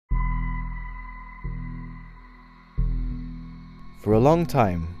For a long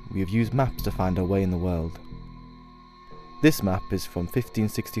time, we have used maps to find our way in the world. This map is from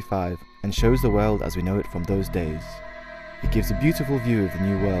 1565 and shows the world as we know it from those days. It gives a beautiful view of the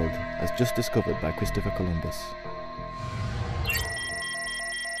New World as just discovered by Christopher Columbus.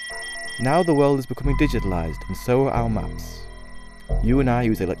 Now the world is becoming digitalized, and so are our maps. You and I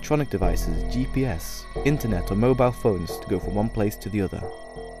use electronic devices, GPS, internet or mobile phones to go from one place to the other.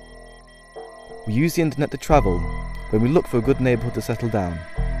 We use the internet to travel when we look for a good neighbourhood to settle down.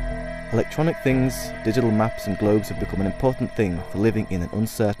 Electronic things, digital maps and globes have become an important thing for living in an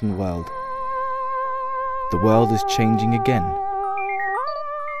uncertain world. The world is changing again.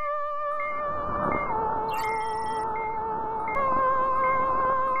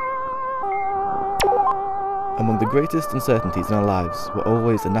 Among the greatest uncertainties in our lives were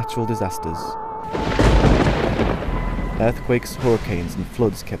always the natural disasters. Earthquakes, hurricanes and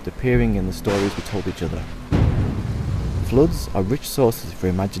floods kept appearing in the stories we told each other. Floods are rich sources for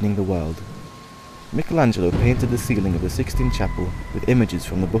imagining the world. Michelangelo painted the ceiling of the Sistine Chapel with images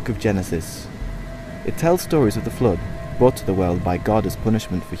from the Book of Genesis. It tells stories of the flood, brought to the world by God as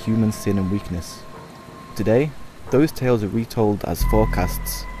punishment for human sin and weakness. Today, those tales are retold as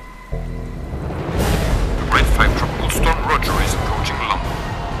forecasts. Red 5 tropical storm Roger is approaching London.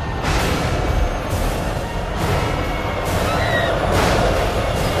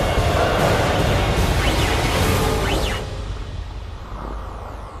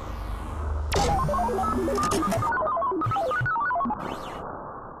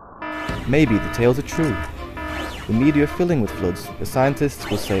 Maybe the tales are true. The media are filling with floods. The scientists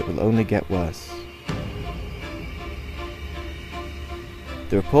will say it will only get worse.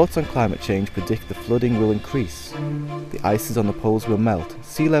 The reports on climate change predict the flooding will increase. The ices on the poles will melt.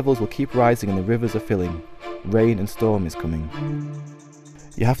 Sea levels will keep rising and the rivers are filling. Rain and storm is coming.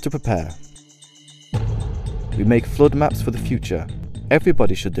 You have to prepare. We make flood maps for the future.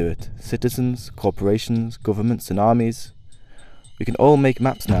 Everybody should do it. Citizens, corporations, governments and armies. We can all make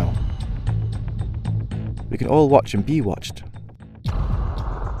maps now. We can all watch and be watched.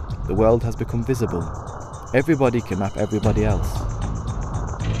 The world has become visible. Everybody can map everybody else.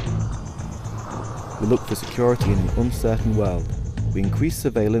 We look for security in an uncertain world. We increase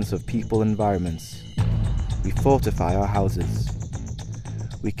surveillance of people and environments. We fortify our houses.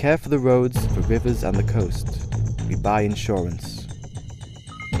 We care for the roads, for rivers and the coast. We buy insurance.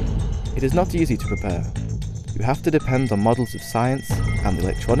 It is not easy to prepare. You have to depend on models of science and the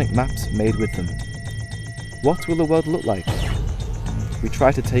electronic maps made with them. What will the world look like? We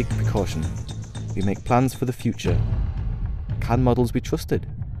try to take precaution. We make plans for the future. Can models be trusted?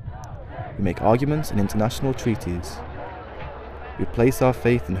 We make arguments in international treaties. We place our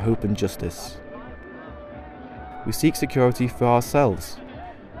faith in hope and justice. We seek security for ourselves.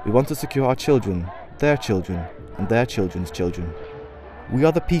 We want to secure our children, and their children's children. We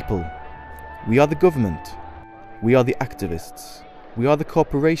are the people. We are the government. We are the activists. We are the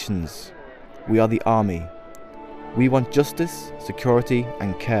corporations. We are the army. We want justice, security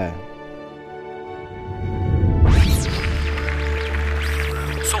and care.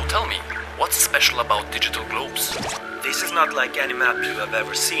 So tell me, what's special about digital globes? This is not like any map you have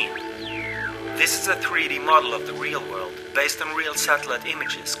ever seen. This is a 3D model of the real world, based on real satellite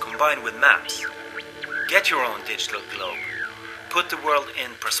images combined with maps. Get your own digital globe. Put the world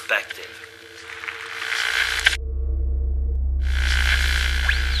in perspective.